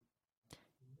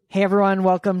Hey everyone,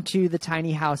 welcome to the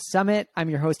Tiny House Summit. I'm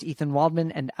your host, Ethan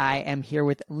Waldman, and I am here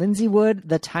with Lindsay Wood,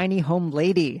 the tiny home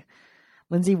lady.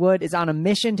 Lindsay Wood is on a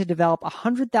mission to develop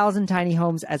 100,000 tiny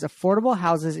homes as affordable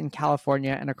houses in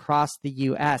California and across the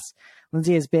U.S.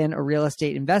 Lindsay has been a real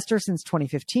estate investor since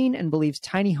 2015 and believes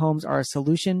tiny homes are a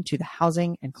solution to the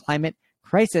housing and climate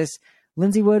crisis.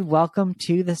 Lindsay Wood, welcome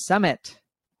to the summit.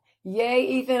 Yay,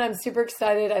 Ethan. I'm super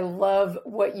excited. I love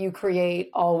what you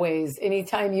create always.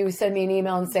 Anytime you send me an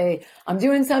email and say, I'm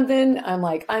doing something, I'm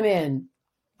like, I'm in.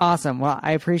 Awesome. Well,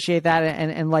 I appreciate that.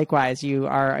 And likewise, you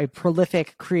are a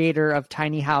prolific creator of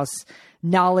tiny house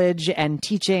knowledge and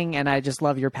teaching, and I just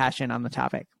love your passion on the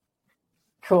topic.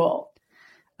 Cool.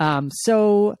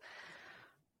 So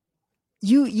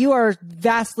you are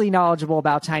vastly knowledgeable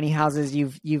about tiny houses.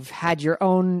 You've had your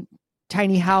own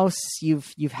tiny house,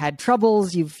 you've had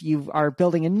troubles, you are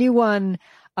building a new one.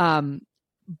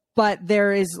 But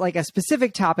there is like a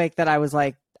specific topic that I was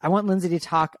like, I want Lindsay to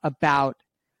talk about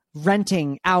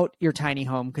renting out your tiny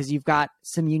home because you've got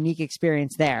some unique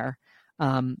experience there.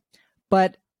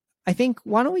 But I think,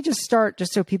 why don't we just start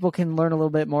just so people can learn a little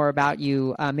bit more about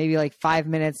you, maybe like 5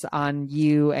 minutes on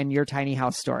you and your tiny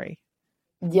house story.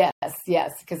 Yes.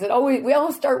 Because we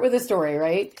always start with a story,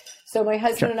 right? So my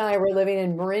husband and I were living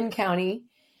in Marin County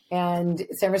and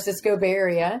San Francisco Bay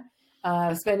Area,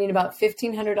 spending about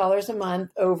 $1,500 a month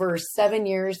over 7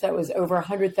 years. That was over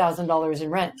 $100,000 in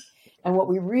rent. And what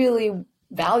we really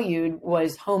valued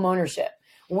was home ownership.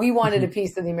 We wanted a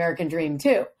piece of the American dream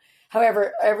too.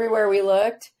 However, everywhere we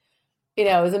looked, it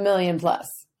was $1 million plus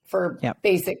for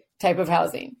basic type of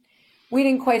housing. We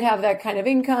didn't quite have that kind of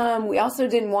income. We also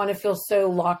didn't want to feel so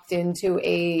locked into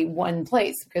one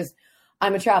place because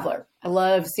I'm a traveler. I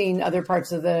love seeing other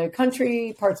parts of the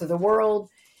country, parts of the world,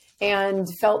 and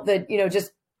felt that,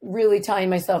 just really tying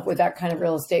myself with that kind of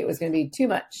real estate was going to be too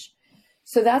much.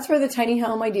 So that's where the tiny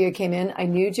home idea came in. I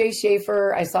knew Jay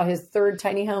Schaefer. I saw his third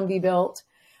tiny home be built.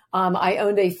 I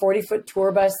owned a 40-foot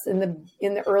tour bus in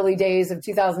the early days of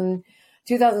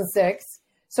 2006.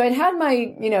 So I'd had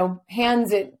my,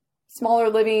 hands at smaller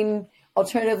living,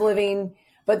 alternative living,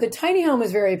 but the tiny home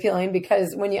was very appealing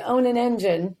because when you own an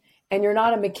engine and you're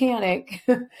not a mechanic,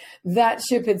 that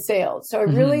ship had sailed. So I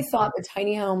really thought the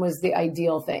tiny home was the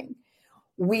ideal thing.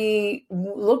 We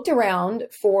looked around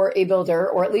for a builder,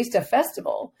 or at least a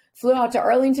festival, flew out to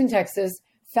Arlington, Texas,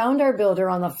 found our builder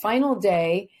on the final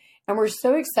day, and we're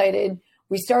so excited.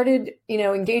 We started,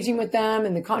 engaging with them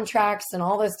and the contracts and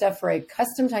all this stuff for a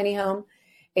custom tiny home,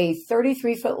 a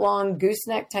 33-foot long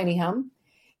gooseneck tiny home.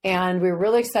 And we were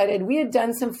really excited. We had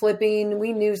done some flipping.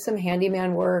 We knew some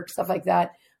handyman work, stuff like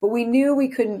that. But we knew we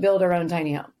couldn't build our own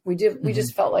tiny home. We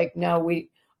just felt like, no,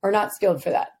 we are not skilled for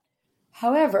that.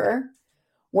 However,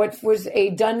 what was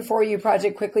a done-for-you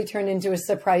project quickly turned into a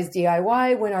surprise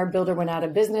DIY when our builder went out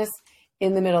of business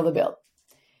in the middle of the build.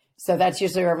 So that's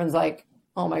usually where everyone's like,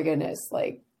 oh my goodness.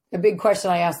 Like, a big question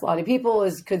I ask a lot of people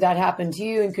is, could that happen to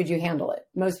you and could you handle it?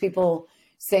 Most people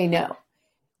say no.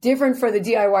 Different for the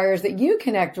DIYers that you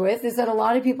connect with is that a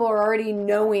lot of people are already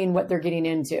knowing what they're getting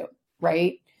into,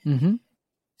 right? Mm-hmm.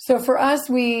 So for us,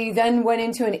 we then went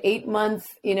into an 8-month,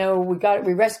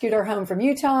 we rescued our home from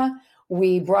Utah.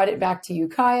 We brought it back to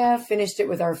Ukiah, finished it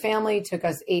with our family, took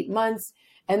us 8 months,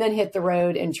 and then hit the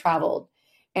road and traveled.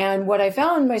 And what I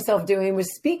found myself doing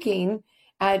was speaking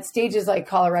at stages like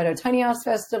Colorado Tiny House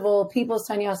Festival, People's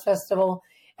Tiny House Festival.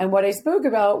 And what I spoke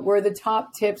about were the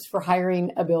top tips for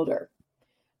hiring a builder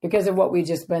because of what we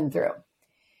just been through.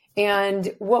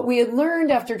 And what we had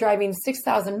learned after driving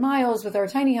 6,000 miles with our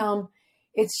tiny home,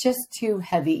 it's just too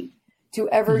heavy to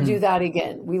ever do that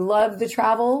again. We love the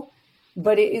travel,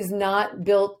 but it is not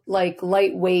built like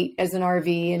lightweight as an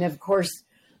RV. And of course,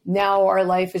 now our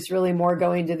life is really more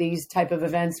going to these type of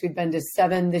events. We've been to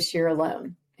 7 this year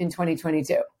alone in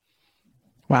 2022.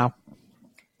 Wow.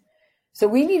 So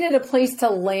we needed a place to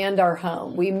land our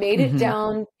home. We made it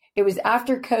down. It was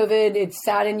after COVID. It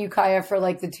sat in Ukiah for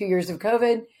like the 2 years of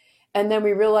COVID. And then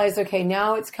we realized, okay,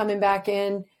 now it's coming back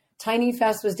in. Tiny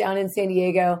Fest was down in San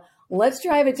Diego. Let's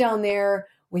drive it down there.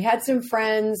 We had some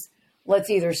friends. Let's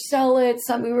either sell it.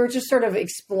 We were just sort of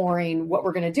exploring what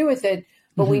we're going to do with it,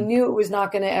 but we knew it was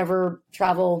not going to ever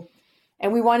travel.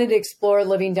 And we wanted to explore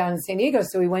living down in San Diego.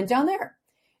 So we went down there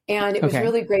and it was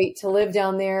really great to live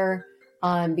down there,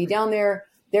 be down there.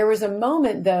 There was a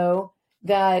moment though,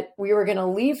 that we were going to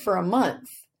leave for a month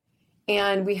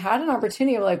and we had an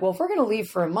opportunity of like, well, if we're going to leave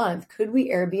for a month, could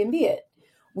we Airbnb it?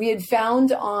 We had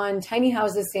found on Tiny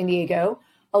Houses San Diego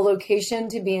a location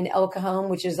to be in El Cajon,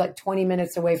 which is like 20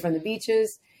 minutes away from the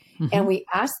beaches. And we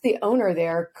asked the owner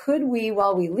there, could we,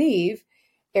 while we leave,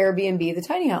 Airbnb the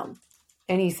tiny home?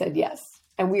 And he said yes.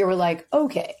 And we were like,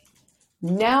 okay,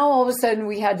 now all of a sudden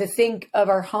we had to think of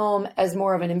our home as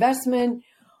more of an investment.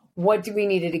 What do we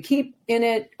needed to keep in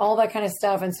it? All that kind of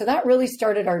stuff. And so that really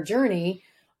started our journey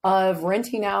of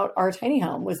renting out our tiny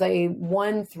home. It was a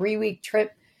 3-week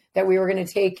trip that we were going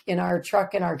to take in our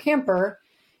truck and our camper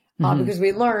because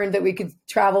we learned that we could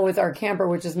travel with our camper,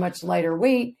 which is much lighter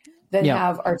weight than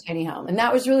have our tiny home. And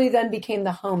that was really then became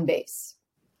the home base.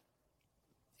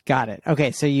 Got it.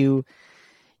 Okay. So you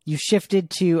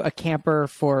shifted to a camper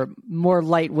for more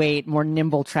lightweight, more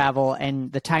nimble travel,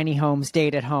 and the tiny home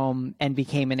stayed at home and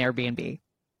became an Airbnb.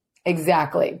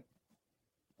 Exactly.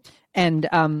 And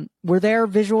were there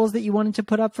visuals that you wanted to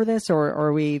put up for this, or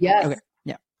are we? Yes. Okay.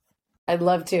 Yeah. I'd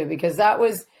love to, because that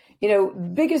was,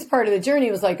 biggest part of the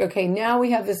journey was like, okay, now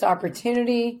we have this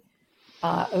opportunity.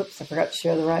 Oops, I forgot to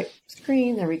share the right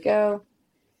screen. There we go.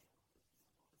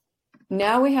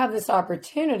 Now we have this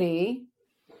opportunity.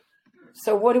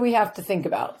 So what do we have to think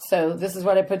about? So this is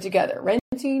what I put together.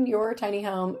 Renting your tiny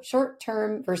home,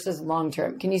 short-term versus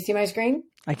long-term. Can you see my screen?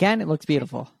 I can. It looks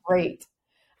beautiful. Great.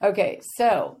 Okay.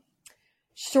 So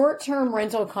short-term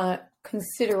rental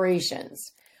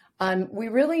considerations. We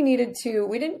really needed to,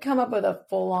 we didn't come up with a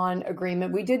full-on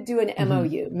agreement. We did do an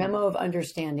MOU, memo of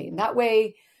understanding. That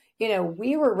way,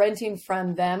 we were renting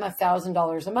from them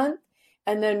 $1,000 a month,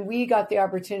 and then we got the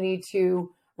opportunity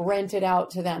to rent it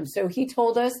out to them. So he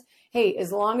told us, hey,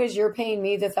 as long as you're paying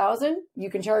me the $1,000, you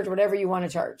can charge whatever you want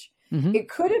to charge. It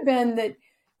could have been that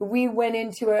we went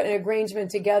into an arrangement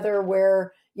together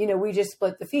where, we just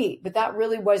split the fee, but that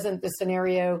really wasn't the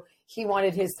scenario. He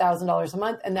wanted his $1,000 a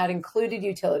month, and that included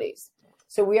utilities.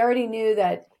 So we already knew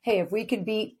that, hey, if we could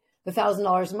beat the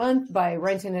 $1,000 a month by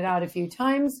renting it out a few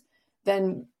times,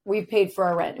 then we've paid for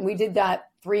our rent. And we did that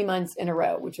 3 months in a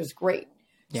row, which was great.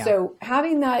 Yeah. So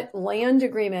having that land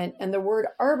agreement, and the word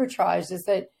arbitrage is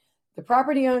that the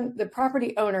property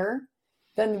owner,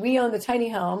 then we own the tiny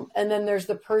home, and then there's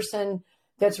the person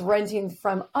that's renting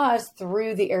from us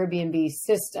through the Airbnb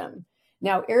system.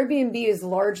 Now, Airbnb is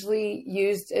largely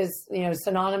used as,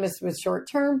 synonymous with short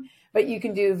term, but you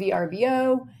can do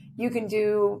VRBO, you can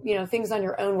do, things on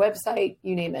your own website,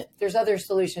 you name it. There's other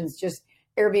solutions. Just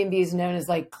Airbnb is known as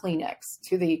like Kleenex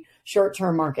to the short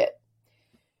term market.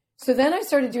 So then I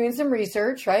started doing some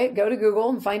research, right? Go to Google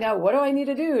and find out, what do I need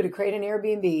to do to create an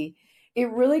Airbnb?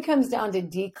 It really comes down to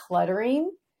decluttering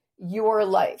your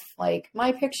life, like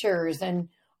my pictures and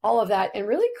all of that, and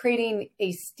really creating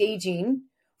a staging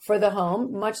for the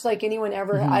home, much like anyone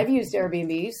ever. I've used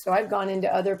Airbnb, so I've gone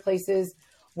into other places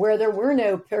where there were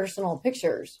no personal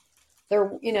pictures. There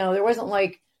wasn't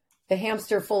like the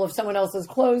hamster full of someone else's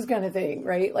clothes kind of thing,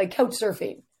 right? Like couch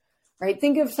surfing, right?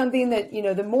 Think of something that,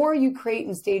 the more you create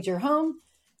and stage your home,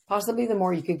 possibly the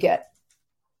more you could get.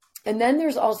 And then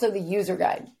there's also the user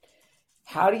guide.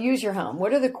 How to use your home.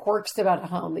 What are the quirks about a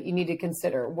home that you need to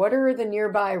consider? What are the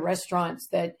nearby restaurants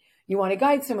that you want to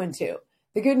guide someone to?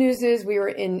 The good news is we were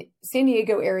in San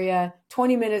Diego area,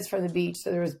 20 minutes from the beach.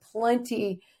 So there was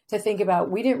plenty to think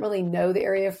about. We didn't really know the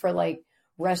area for like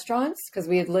restaurants because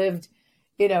we had lived,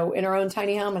 in our own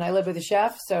tiny home, and I lived with a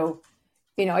chef. So,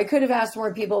 I could have asked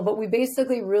more people, but we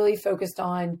basically really focused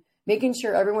on making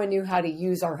sure everyone knew how to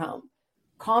use our home.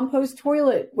 Compost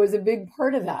toilet was a big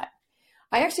part of that.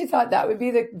 I actually thought that would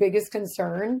be the biggest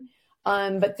concern.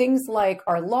 But things like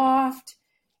our loft,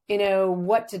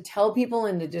 what to tell people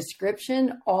in the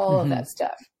description, all of that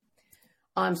stuff.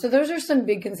 So those are some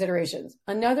big considerations.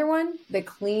 Another one, the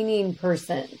cleaning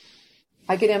person.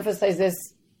 I could emphasize this,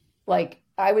 like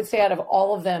I would say out of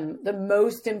all of them, the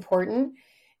most important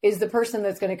is the person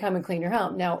that's going to come and clean your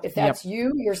home. Now, if that's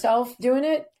you yourself doing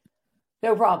it,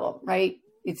 no problem, right?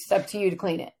 It's up to you to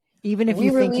clean it. Even if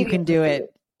you think you can do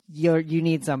it, you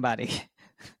need somebody.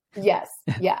 Yes.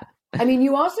 Yeah. I mean,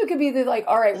 you also could be like,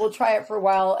 all right, we'll try it for a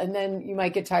while, and then you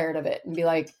might get tired of it and be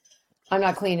like, I'm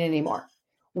not cleaning anymore.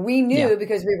 We knew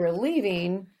because we were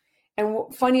leaving,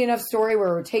 and funny enough story where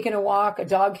we're taking a walk, a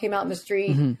dog came out in the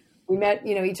street. We met,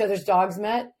 each other's dogs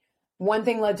met. One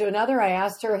thing led to another. I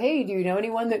asked her, hey, do you know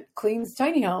anyone that cleans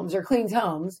tiny homes or cleans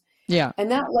homes? Yeah. And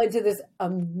that led to this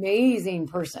amazing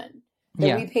person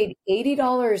that we paid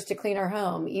 $80 to clean our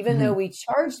home, even though we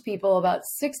charged people about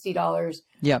 $60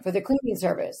 for the cleaning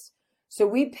service. So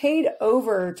we paid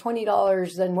over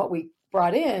 $20 than what we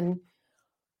brought in.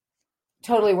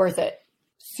 Totally worth it.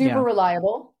 Super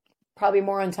reliable, probably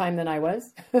more on time than I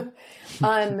was.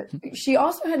 She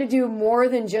also had to do more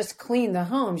than just clean the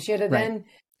home. She had to then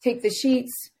take the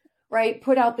sheets,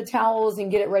 put out the towels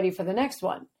and get it ready for the next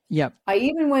one. Yep. I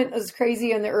even went as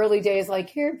crazy in the early days, like,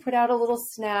 here, put out a little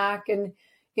snack. And,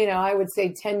 I would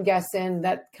say 10 guests in,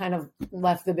 that kind of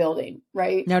left the building,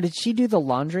 right? Now, did she do the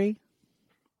laundry?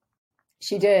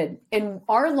 She did. And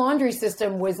our laundry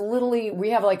system was literally,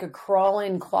 we have like a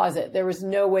crawl-in closet. There was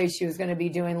no way she was going to be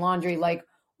doing laundry like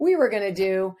we were going to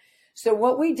do. So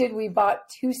what we did, we bought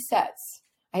 2 sets.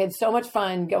 I had so much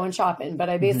fun going shopping, but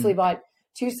I basically bought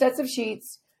 2 sets of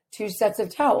sheets, 2 sets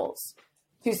of towels,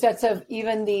 2 sets of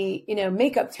even the,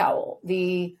 makeup towel,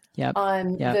 the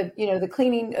the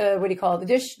cleaning, the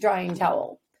dish drying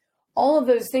towel. All of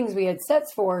those things we had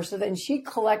sets for. So then she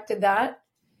collected that.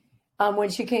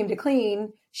 When she came to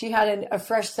clean, she had a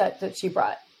fresh set that she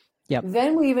brought. Yep.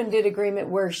 Then we even did agreement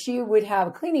where she would have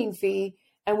a cleaning fee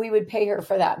and we would pay her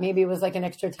for that. Maybe it was like an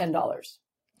extra $10.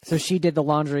 So she did the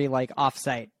laundry like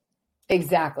offsite.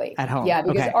 Exactly. At home. Yeah,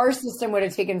 because our system would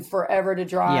have taken forever to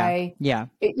dry. Yeah.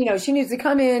 She needs to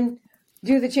come in,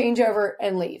 do the changeover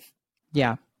and leave.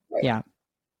 Yeah. Right. Yeah.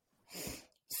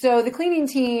 So the cleaning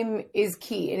team is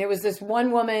key. And it was this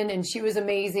one woman and she was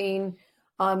amazing.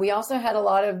 We also had a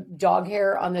lot of dog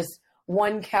hair on this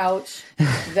one couch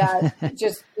that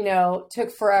just,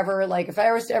 took forever. Like if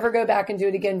I was to ever go back and do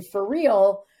it again for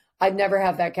real, I'd never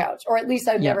have that couch, or at least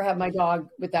I'd never have my dog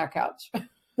with that couch.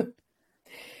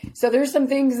 So there's some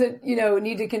things that,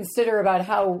 need to consider about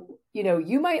how,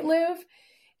 you might live.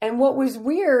 And what was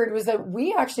weird was that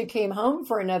we actually came home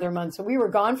for another month. So we were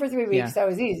gone for 3 weeks. Yeah. That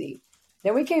was easy.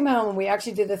 Then we came home and we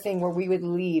actually did the thing where we would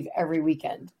leave every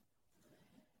weekend.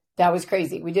 That was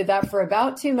crazy. We did that for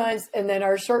about 2 months. And then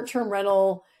our short-term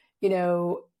rental,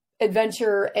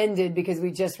 adventure ended because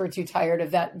we just were too tired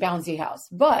of that bouncy house.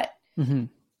 But,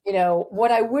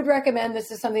 what I would recommend,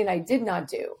 this is something I did not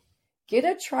do. Get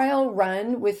a trial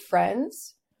run with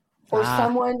friends or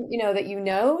someone,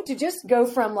 that to just go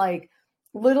from like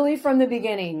literally from the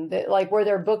beginning, that like where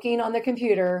they're booking on the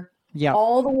computer,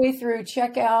 all the way through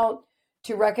checkout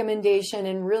to recommendation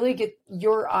and really get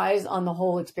your eyes on the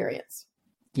whole experience.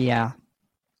 Yeah.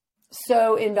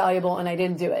 So invaluable. And I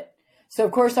didn't do it. So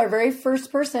of course, our very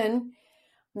first person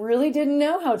really didn't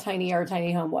know how tiny our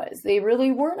tiny home was. They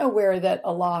really weren't aware that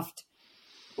a loft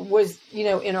was,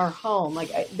 in our home.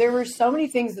 Like there were so many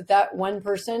things that one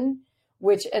person,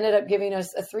 which ended up giving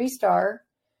us a 3-star,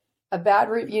 a bad,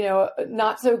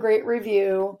 not so great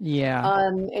review. Yeah.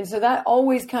 And so that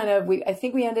always kind of, I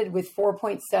think we ended with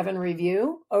 4.7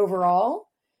 review overall.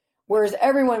 Whereas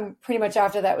everyone pretty much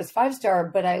after that was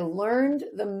 5-star, but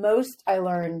the most I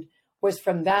learned was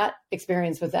from that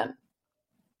experience with them.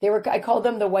 I called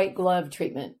them the white glove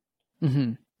treatment.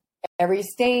 Mm-hmm. Every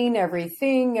stain,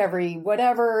 everything, every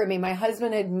whatever. I mean, my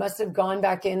husband must have gone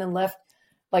back in and left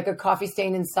like a coffee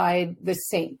stain inside the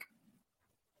sink.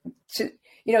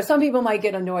 Some people might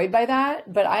get annoyed by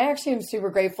that, but I actually am super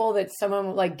grateful that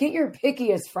someone like, get your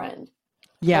pickiest friend.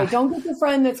 Yeah. Like, don't get the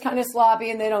friend that's kind of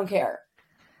sloppy and they don't care.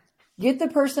 Get the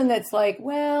person that's like,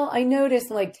 well, I noticed,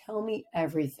 and like, tell me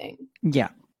everything. Yeah.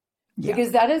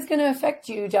 Because that is going to affect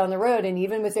you down the road. And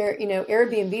even with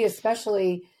Airbnb,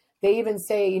 especially, they even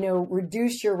say,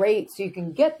 reduce your rate so you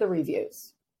can get the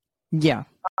reviews. Yeah.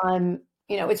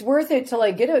 It's worth it to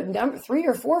like get 3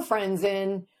 or 4 friends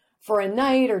in for a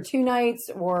night or 2 nights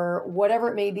or whatever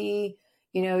it may be.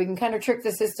 You can kind of trick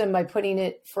the system by putting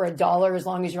it for $1 as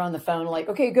long as you're on the phone. Like,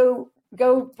 okay, go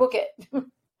book it.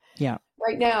 Yeah.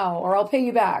 Right now, or I'll pay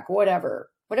you back, whatever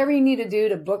you need to do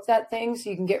to book that thing so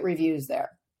you can get reviews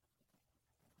there.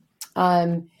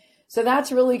 So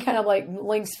that's really kind of like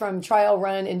links from trial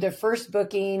run into first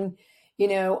booking,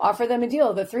 offer them a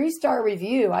deal. The 3-star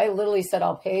review, I literally said,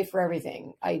 I'll pay for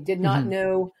everything. I did not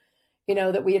know,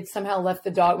 that we had somehow left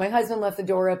the dog. My husband left the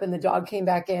door open. The dog came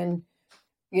back in,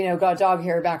 got dog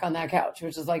hair back on that couch,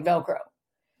 which is like Velcro.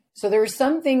 So there were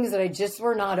some things that I just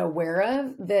were not aware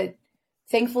of that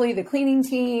thankfully the cleaning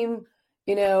team,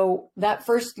 that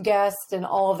first guest and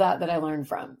all of that I learned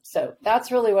from. So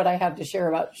that's really what I have to share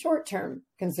about short-term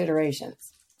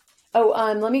considerations.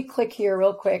 Let me click here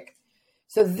real quick.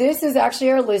 So this is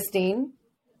actually our listing.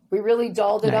 We really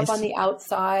dolled it up on the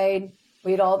outside.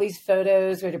 We had all these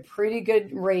photos. We had a pretty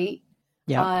good rate.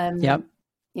 Yep.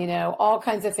 All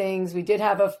kinds of things. We did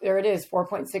have there it is,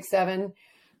 4.67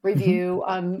 review,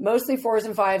 mostly 4s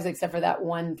and 5s, except for that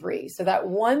 1.3. So that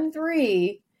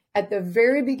 1.3 at the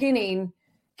very beginning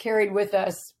carried with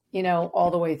us,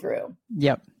 all the way through.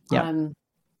 Yep.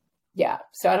 Yeah.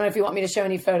 So I don't know if you want me to show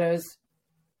any photos.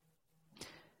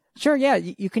 Sure. Yeah.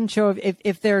 You can show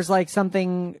if there's like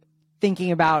something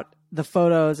thinking about the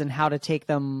photos and how to take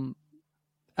them.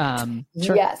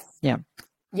 Sure. Yes. Yeah.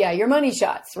 Yeah. Your money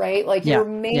shots, right? Like your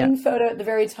main photo at the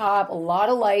very top, a lot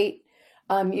of light.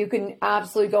 You can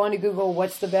absolutely go onto Google.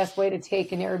 What's the best way to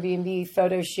take an Airbnb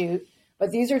photo shoot? But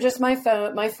these are just my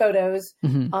photos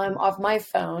off my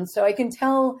phone. So I can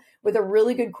tell with a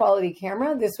really good quality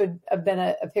camera, this would have been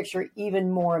a picture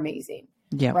even more amazing.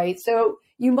 Yeah. Right. So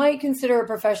you might consider a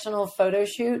professional photo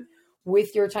shoot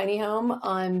with your tiny home.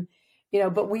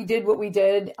 But we did what we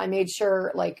did. I made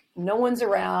sure like no one's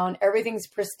around. Everything's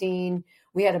pristine.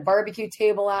 We had a barbecue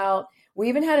table out. We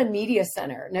even had a media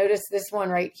center. Notice this one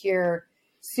right here.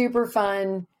 Super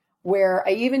fun, where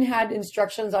I even had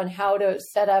instructions on how to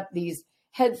set up these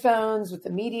headphones with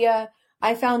the media.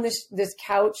 I found this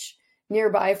couch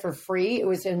nearby for free. It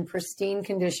was in pristine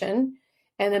condition,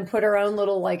 and then put our own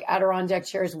little like Adirondack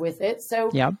chairs with it. So,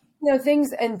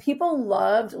 things, and people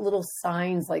loved little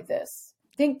signs like this.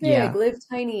 Think big, live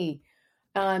tiny.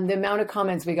 The amount of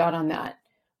comments we got on that.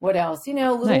 What else?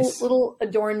 Little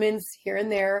adornments here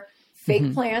and there,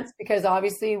 fake plants, because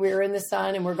obviously we were in the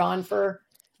sun and we're gone for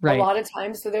a lot of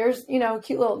time. So there's,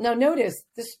 cute little, now notice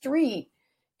the street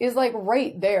is like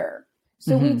right there.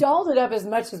 So we dolled it up as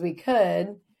much as we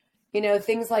could,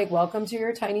 things like welcome to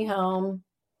your tiny home.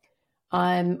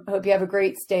 Hope you have a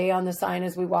great stay on the sign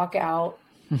as we walk out.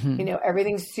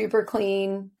 Everything's super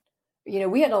clean.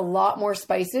 We had a lot more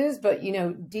spices, but,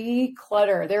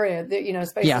 declutter.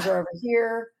 Spices are over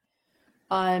here.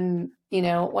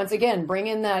 Once again, bring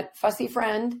in that fussy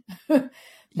friend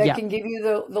that can give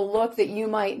you the look that you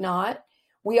might not.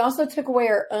 We also took away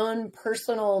our own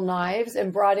personal knives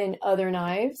and brought in other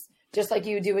knives, just like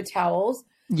you would do with towels.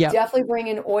 Definitely bring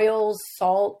in oils,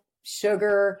 salt,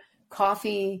 sugar,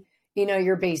 coffee,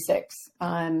 your basics.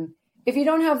 If you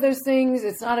don't have those things,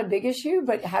 it's not a big issue,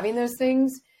 but having those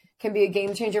things can be a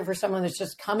game changer for someone that's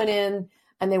just coming in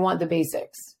and they want the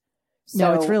basics.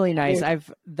 So it's really nice.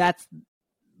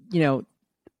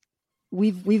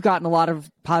 We've gotten a lot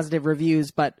of positive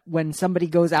reviews, but when somebody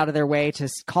goes out of their way to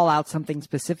call out something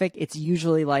specific, it's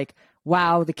usually like,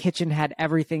 wow, the kitchen had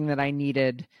everything that I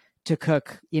needed to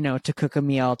cook a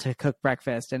meal, to cook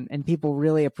breakfast. And people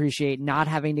really appreciate not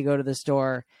having to go to the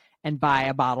store and buy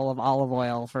a bottle of olive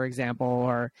oil, for example,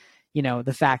 or,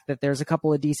 the fact that there's a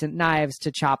couple of decent knives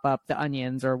to chop up the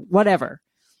onions or whatever.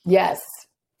 Yes.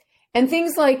 And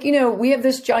things like, we have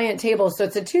this giant table, so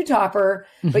it's a 2-topper,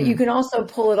 but you can also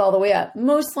pull it all the way up.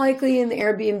 Most likely in the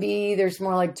Airbnb, there's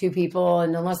more like 2 people,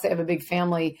 and unless they have a big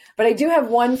family. But I do have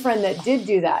one friend that did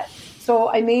do that.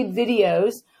 So I made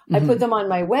videos. I put them on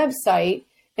my website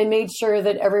and made sure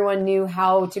that everyone knew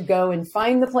how to go and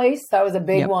find the place. That was a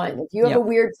big one. If you have a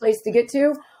weird place to get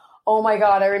to, oh my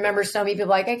God, I remember so many people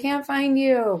like, I can't find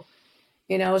you.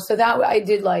 So that I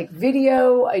did like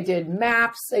video, I did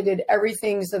maps, I did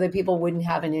everything so that people wouldn't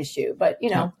have an issue. But,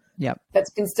 that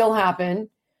can still happen.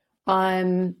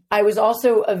 I was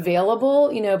also available,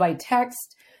 by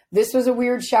text. This was a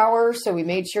weird shower, so we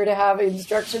made sure to have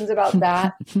instructions about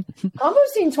that.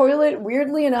 Composting toilet,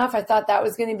 weirdly enough, I thought that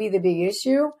was going to be the big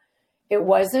issue. It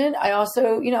wasn't. I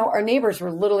also, our neighbors were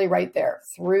literally right there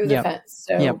through the fence.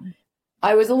 So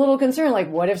I was a little concerned, like,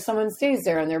 what if someone stays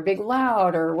there and they're big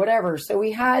loud or whatever? So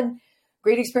we had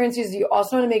great experiences. You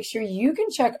also want to make sure you can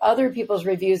check other people's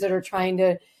reviews that are trying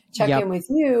to check in with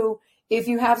you. If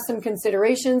you have some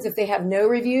considerations, if they have no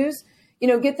reviews,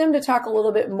 get them to talk a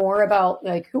little bit more about,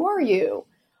 like, who are you?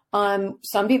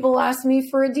 Some people ask me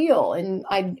for a deal and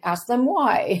I ask them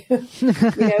why.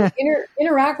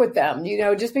 Interact with them.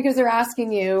 Just because they're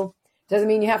asking you doesn't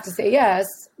mean you have to say yes,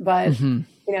 but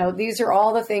these are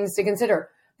all the things to consider.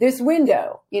 This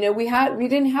window, we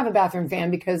didn't have a bathroom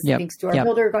fan because thanks to our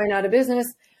builder going out of business.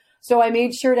 So I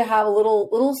made sure to have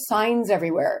little signs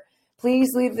everywhere. Please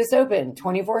leave this open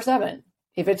 24/7.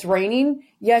 If it's raining,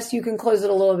 yes, you can close it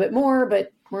a little bit more,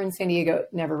 but we're in San Diego. It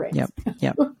never rains.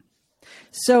 Yep.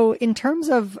 So in terms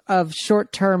of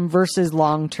short-term versus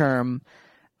long-term,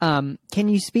 can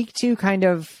you speak to kind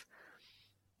of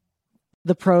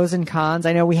the pros and cons?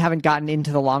 I know we haven't gotten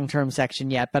into the long-term section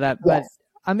yet, but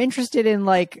I'm interested in,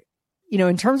 like,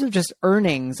 in terms of just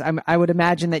earnings. I would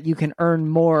imagine that you can earn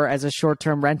more as a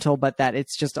short-term rental, but that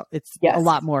it's a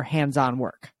lot more hands-on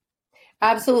work.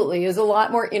 Absolutely. There's a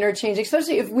lot more interchange,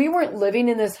 especially if we weren't living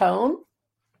in this home,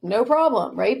 no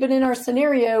problem, right? But in our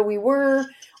scenario, we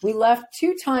left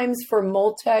 2 times for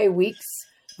multi-weeks.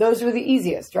 Those were the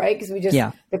easiest, right? Because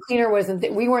the cleaner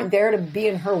we weren't there to be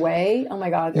in her way. Oh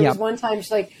my God. There was one time she's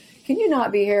like, can you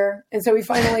not be here? And so we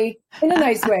finally, in a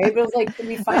nice way, but it was like,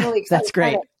 we finally that's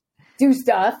great. Do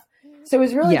stuff. So it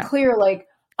was really clear, like,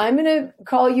 I'm going to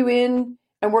call you in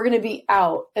and we're going to be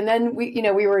out. And then we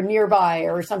were nearby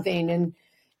or something. And,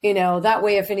 that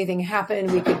way, if anything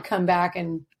happened, we could come back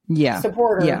and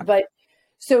support her. Yeah. But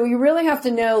so you really have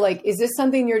to know, like, is this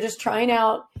something you're just trying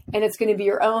out and it's going to be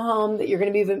your own home that you're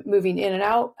going to be moving in and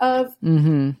out of?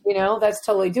 That's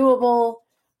totally doable.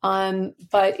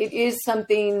 But it is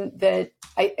something that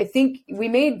I think we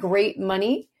made great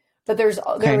money, but there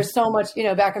was so much,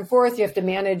 back and forth. You have to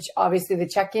manage, obviously, the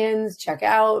check-ins,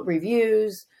 check-out,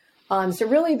 reviews. So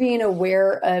really being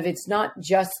aware of, it's not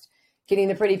just getting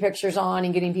the pretty pictures on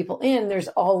and getting people in. There's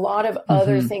a lot of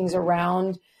other things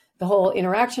around the whole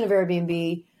interaction of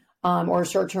Airbnb or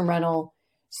short-term rental.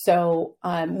 So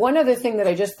one other thing that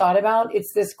I just thought about,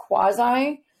 it's this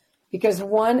quasi, because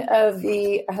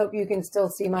I hope you can still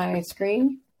see my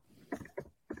screen,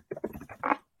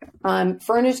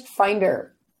 Furnished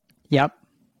Finder. Yep.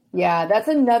 Yeah, that's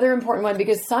another important one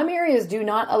because some areas do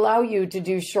not allow you to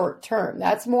do short term.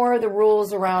 That's more the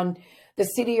rules around the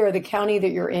city or the county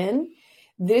that you're in.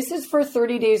 This is for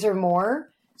 30 days or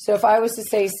more. So if I was to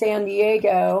say San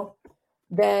Diego,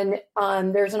 then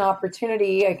there's an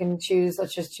opportunity. I can choose,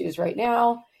 let's just choose right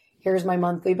now. Here's my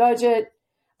monthly budget.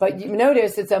 But you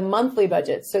notice it's a monthly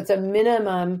budget. So it's a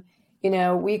minimum,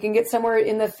 we can get somewhere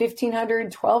in the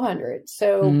 $1,500, $1,200.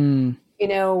 So,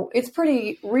 it's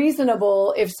pretty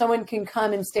reasonable if someone can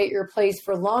come and stay at your place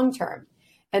for long term.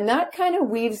 And that kind of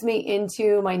weaves me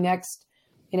into my next,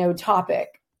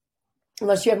 topic,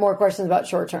 unless you have more questions about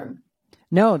short term.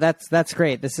 No, that's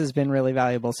great. This has been really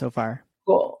valuable so far.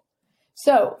 Cool.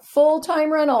 So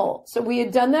full-time rental. So we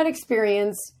had done that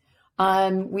experience.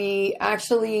 We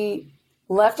actually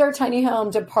left our tiny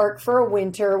home to park for a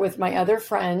winter with my other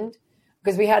friend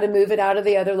because we had to move it out of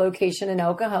the other location in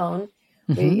El Cajon.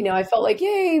 I felt like,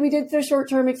 yay, we did the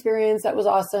short-term experience. That was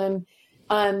awesome.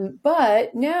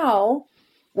 But now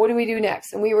what do we do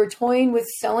next? And we were toying with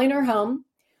selling our home.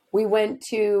 We went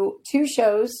to 2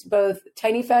 shows, both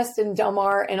Tiny Fest in Del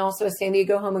Mar and also a San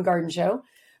Diego Home and Garden Show.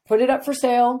 Put it up for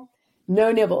sale.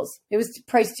 No nibbles. It was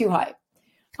priced too high.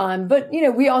 But,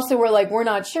 we also were like, we're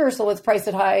not sure. So let's price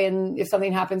it high. And if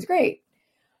something happens, great.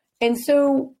 And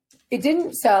so it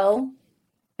didn't sell.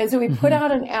 And so we put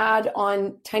out an ad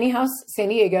on Tiny House San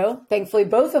Diego. Thankfully,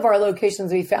 both of our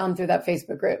locations we found through that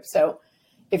Facebook group. So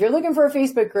if you're looking for a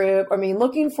Facebook group,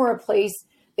 looking for a place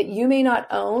that you may not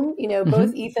own,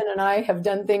 both Ethan and I have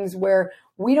done things where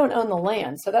we don't own the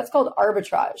land. So that's called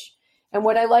arbitrage. And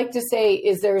what I like to say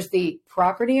is there's the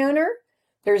property owner,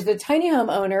 there's the tiny home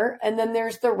owner, and then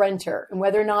there's the renter, and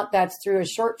whether or not that's through a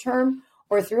short term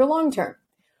or through a long term.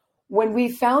 When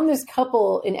we found this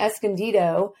couple in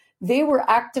Escondido, they were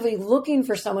actively looking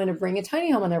for someone to bring a tiny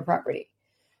home on their property.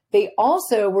 They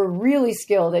also were really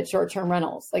skilled at short-term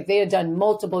rentals. Like they had done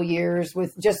multiple years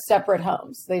with just separate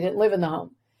homes. They didn't live in the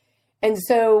home. And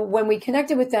so when we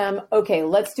connected with them, okay,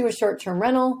 let's do a short-term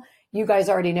rental. You guys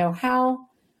already know how,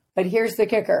 but here's the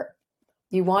kicker.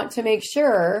 You want to make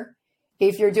sure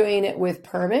if you're doing it with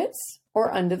permits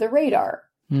or under the radar,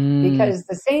 because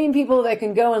the same people that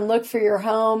can go and look for your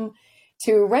home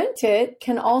to rent it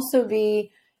can also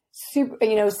be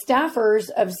staffers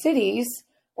of cities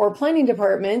or planning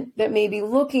department that may be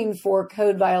looking for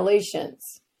code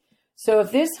violations. So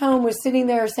if this home was sitting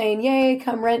there saying, yay,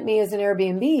 come rent me as an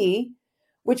Airbnb,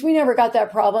 which we never got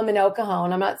that problem in El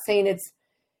Cajon. I'm not saying it's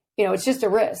just a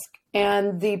risk.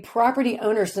 And the property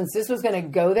owner, since this was going to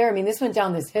go there, this went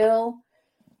down this hill.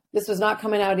 This was not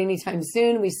coming out anytime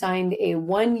soon. We signed a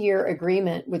 1-year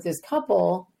agreement with this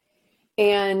couple.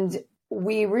 And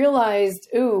we realized,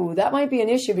 that might be an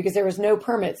issue because there was no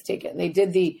permits taken. They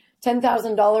did the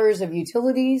 $10,000 of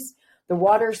utilities, the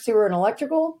water, sewer, and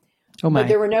electrical. But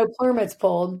there were no permits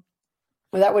pulled.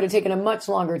 Well, that would have taken a much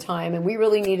longer time. And we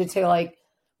really needed to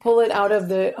pull it out of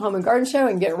the home and garden show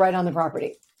and get right on the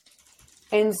property.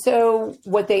 And so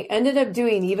what they ended up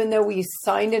doing, even though we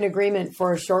signed an agreement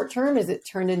for a short term, is it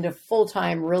turned into full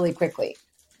time really quickly.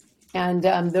 And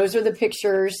those are the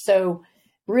pictures. So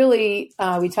really,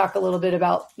 we talk a little bit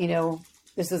about,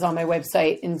 this is on my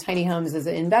website, in tiny homes as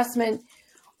an investment.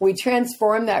 We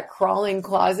transformed that crawling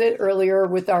closet earlier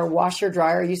with our washer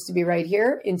dryer, used to be right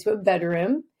here, into a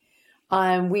bedroom.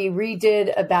 We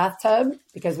redid a bathtub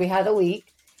because we had a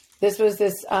leak. This was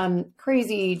this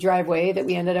crazy driveway that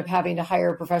we ended up having to hire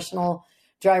a professional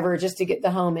driver just to get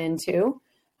the home into.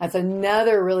 That's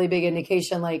another really big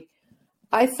indication.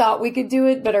 I thought we could do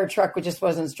it, but our truck just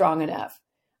wasn't strong enough.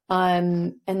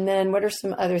 And then what are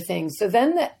some other things? So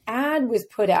then the ad was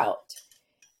put out,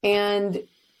 and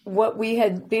what we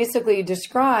had basically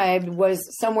described was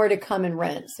somewhere to come and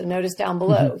rent. So notice down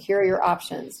below, here are your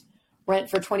options.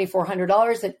 Rent for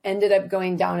 $2,400. It ended up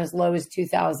going down as low as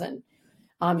 $2,000.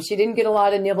 She didn't get a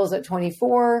lot of nibbles at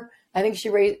 24. I think she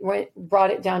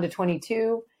brought it down to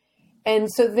 22. And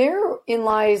so therein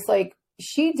lies,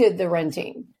 she did the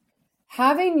renting.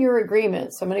 Having your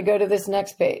agreement. So I'm going to go to this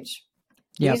next page.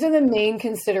 Yep. These are the main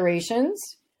considerations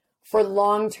for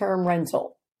long-term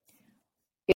rental.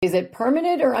 Is it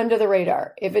permitted or under the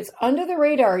radar? If it's under the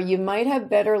radar, you might have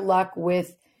better luck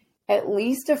with at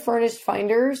least a furnished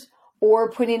finders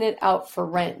or putting it out for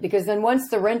rent, because then once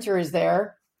the renter is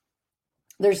there,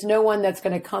 there's no one that's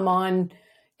going to come on,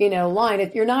 line.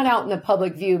 If you're not out in the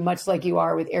public view, much like you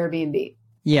are with Airbnb.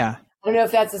 Yeah. I don't know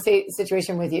if that's the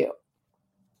situation with you.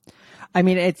 I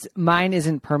mean, mine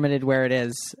isn't permitted where it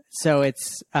is. So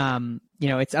it's,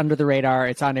 it's under the radar.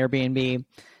 It's on Airbnb.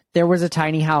 There was a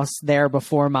tiny house there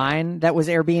before mine that was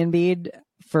Airbnb'd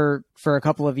for a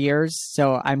couple of years.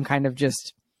 So I'm kind of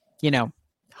just,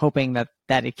 hoping that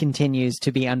it continues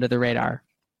to be under the radar.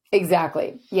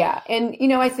 Exactly. Yeah. And,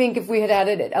 I think if we had had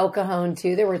it at El Cajon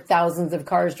too, there were thousands of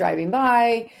cars driving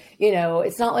by.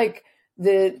 It's not like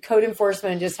the code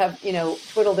enforcement just have,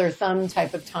 twiddle their thumb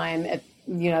type of time at,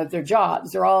 their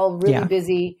jobs. They're all really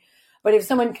busy. But if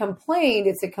someone complained,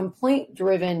 it's a complaint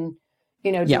driven,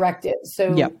 directive.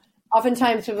 So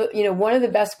oftentimes, one of the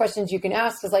best questions you can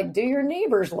ask is like, do your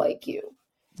neighbors like you?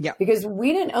 Yeah. Because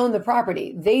we didn't own the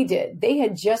property. They did. They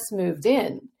had just moved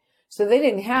in. So they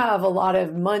didn't have a lot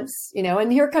of months,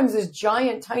 and here comes this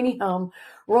giant tiny home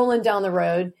rolling down the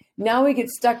road. Now we get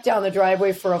stuck down the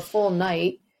driveway for a full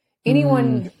night.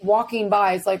 Anyone walking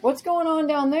by is like, what's going on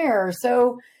down there?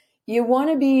 So you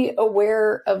want to be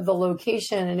aware of the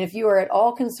location. And if you are at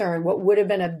all concerned, what would have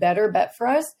been a better bet for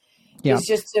us is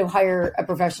just to hire a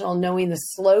professional, knowing the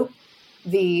slope,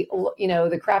 the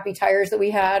crappy tires that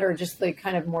we had, or just the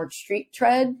kind of more street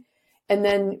tread. And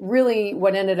then really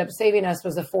what ended up saving us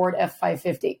was a Ford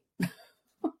F-550.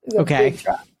 Big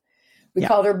truck. We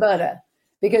called her Butta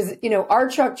because, our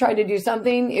truck tried to do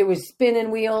something. It was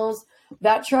spinning wheels.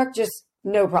 That truck just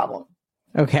no problem.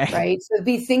 Okay. Right. So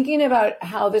be thinking about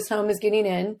how this home is getting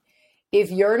in.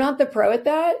 If you're not the pro at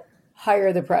that,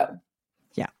 hire the pro.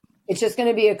 Yeah. It's just going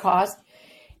to be a cost.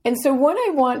 And so what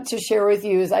I want to share with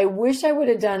you is I wish I would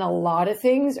have done a lot of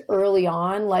things early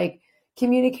on, like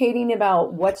communicating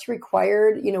about what's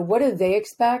required, what do they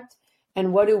expect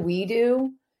and what do we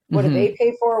do? What do they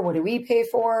pay for? What do we pay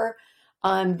for?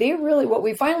 What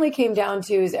we finally came down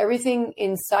to is everything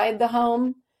inside the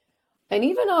home and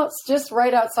even just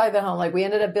right outside the home. Like we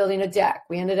ended up building a deck.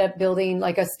 We ended up building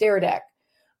like a stair deck.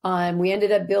 We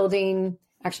ended up building,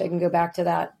 actually I can go back to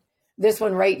that. This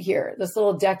one right here, this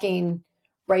little decking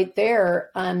right there.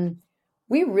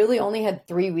 We really only had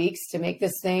 3 weeks to make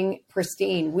this thing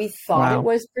pristine. We thought it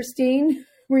was pristine.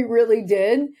 We really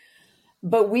did.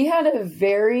 But we had a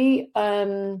very,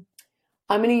 I'm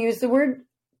going to use the word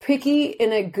picky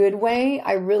in a good way.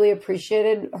 I really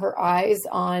appreciated her eyes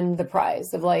on the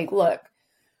prize of like, look,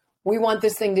 we want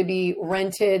this thing to be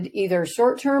rented either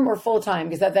short-term or full-time,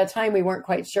 because at that time we weren't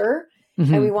quite sure.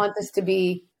 And we want this to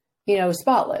be,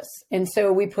 spotless. And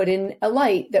so we put in a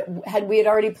light that we had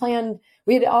already planned.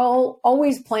 We had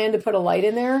always planned to put a light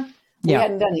in there. We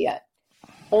hadn't done it yet.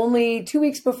 Only 2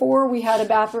 weeks before we had a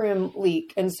bathroom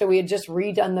leak. And so we had just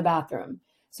redone the bathroom.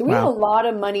 So we had a lot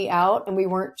of money out and we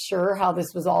weren't sure how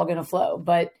this was all going to flow,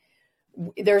 but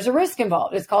there's a risk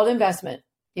involved. It's called investment,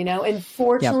 and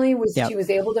fortunately she was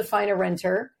able to find a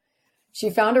renter. She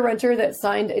found a renter that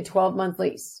signed a 12-month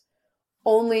lease.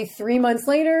 Only 3 months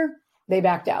later, they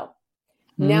backed out.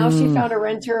 Now she found a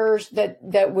renter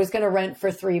that was going to rent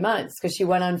for 3 months because she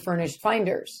went on furnished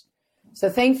finders. So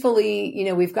thankfully,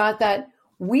 we've got that.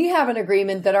 We have an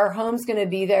agreement that our home's going to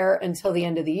be there until the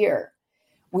end of the year.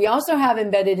 We also have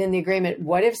embedded in the agreement,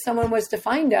 what if someone was to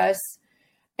find us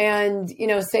and,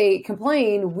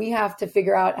 complain, we have to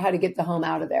figure out how to get the home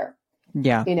out of there.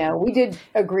 Yeah. We did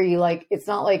agree, like, it's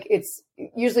not like it's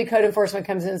usually code enforcement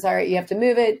comes in and says, all right, you have to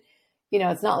move it.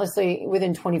 It's not necessarily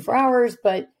within 24 hours,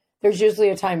 but there's usually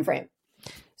a time frame.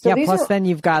 So plus then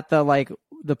you've got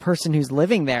the person who's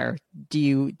living there. Do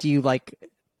you like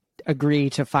agree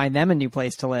to find them a new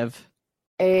place to live?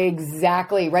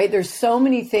 Exactly. Right. There's so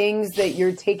many things that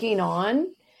you're taking on.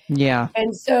 Yeah.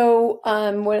 And so,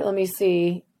 let me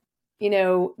see,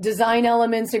 design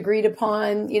elements agreed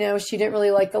upon, she didn't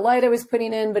really like the light I was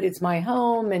putting in, but it's my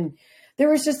home. And there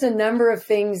was just a number of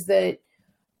things that,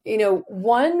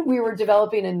 one, we were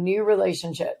developing a new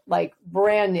relationship, like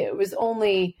brand new. It was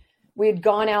only, we had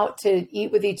gone out to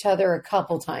eat with each other a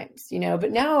couple times,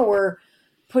 but now we're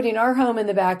putting our home in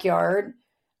the backyard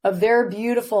of their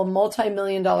beautiful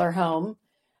multi-million-dollar home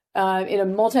in a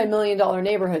multi-million-dollar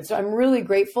neighborhood. So I'm really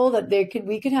grateful that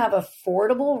we could have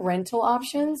affordable rental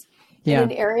options in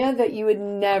an area that you would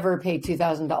never pay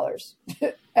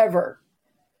 $2,000 ever.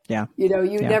 Yeah.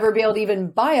 You'd never be able to even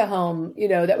buy a home,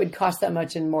 that would cost that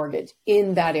much in mortgage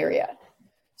in that area.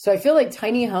 So I feel like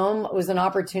tiny home was an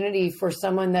opportunity for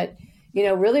someone that,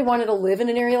 really wanted to live in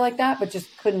an area like that, but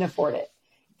just couldn't afford it.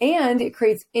 And it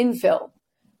creates infill.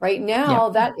 Right now,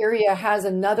 that area has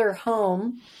another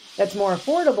home that's more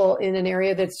affordable in an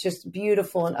area that's just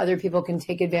beautiful, and other people can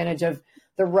take advantage of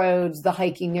the roads, the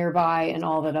hiking nearby, and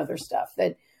all that other stuff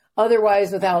that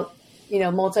otherwise, without,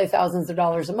 multi-thousands of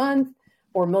dollars a month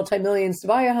or multi-millions to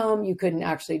buy a home, you couldn't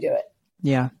actually do it.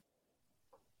 Yeah.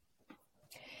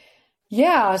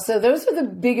 Yeah. So those are the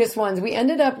biggest ones. We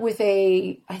ended up with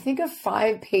I think a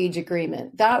 5-page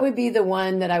agreement. That would be the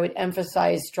one that I would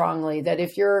emphasize strongly, that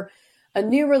if you're a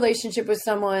new relationship with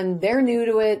someone, they're new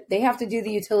to it, they have to do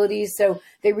the utilities. So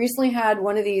they recently had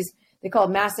one of these, they call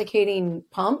it masticating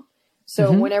pump.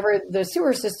 So whenever the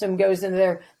sewer system goes into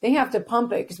there, they have to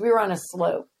pump it because we were on a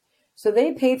slope. So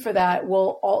they paid for that.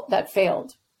 Well, that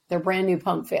failed. Their brand new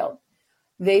pump failed.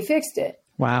 They fixed it.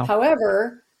 Wow.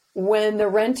 However, when the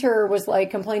renter was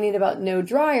complaining about no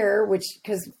dryer,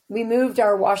 because we moved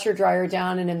our washer dryer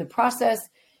down, and in the process,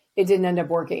 it didn't end up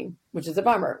working, which is a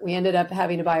bummer. We ended up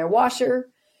having to buy a washer.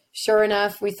 Sure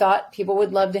enough, we thought people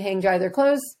would love to hang dry their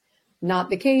clothes. Not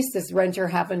the case. This renter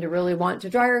happened to really want to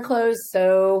dry her clothes.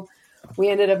 So we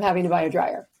ended up having to buy a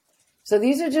dryer. So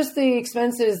these are just the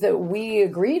expenses that we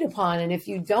agreed upon. And if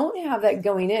you don't have that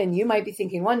going in, you might be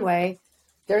thinking one way,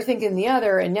 they're thinking the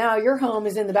other. And now your home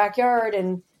is in the backyard,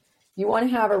 and you want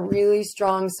to have a really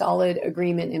strong, solid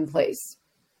agreement in place.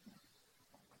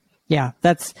 Yeah,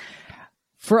 that's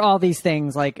for all these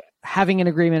things, having an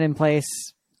agreement in place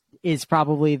is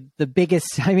probably the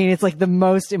biggest. I mean, it's the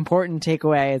most important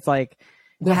takeaway. It's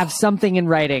have something in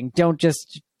writing. Don't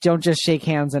just shake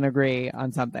hands and agree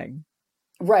on something.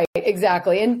 Right,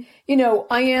 exactly. And,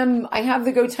 I have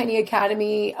the Go Tiny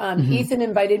Academy. Ethan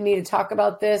invited me to talk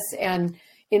about this, and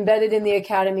embedded in the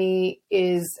Academy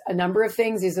is a number of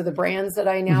things. These are the brands that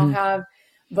I now have,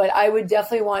 but I would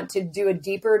definitely want to do a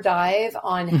deeper dive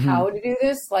on how to do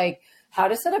this, how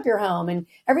to set up your home, and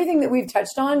everything that we've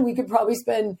touched on. We could probably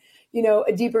spend,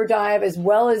 a deeper dive, as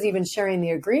well as even sharing the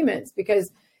agreements,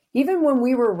 because even when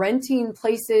we were renting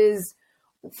places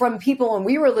from people and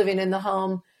we were living in the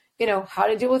home, how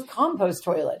to deal with compost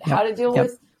toilet, how to deal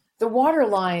with the water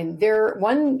line.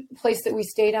 One place that we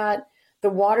stayed at, the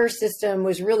water system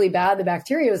was really bad. The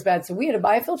bacteria was bad. So we had to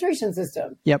buy a filtration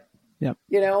system. Yep.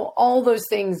 All those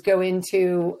things go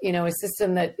into, a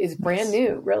system that is brand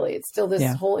new, really. It's still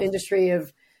this whole industry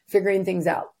of figuring things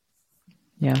out.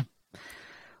 Yeah.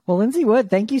 Well, Lindsay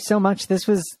Wood, thank you so much. This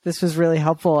was really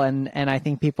helpful. And I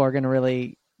think people are going to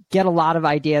really get a lot of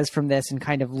ideas from this and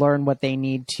kind of learn what they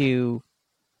need to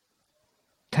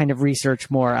kind of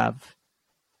research more of.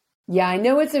 Yeah, I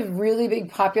know it's a really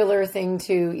big popular thing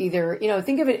to either,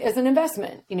 think of it as an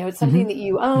investment. It's something that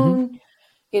you own.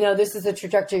 This is a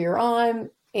trajectory you're on,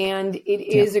 and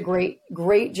it is a great,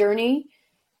 great journey.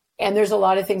 And there's a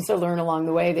lot of things to learn along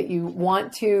the way that you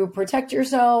want to protect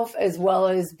yourself as well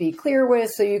as be clear with,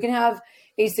 so you can have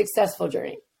a successful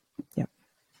journey. Yeah.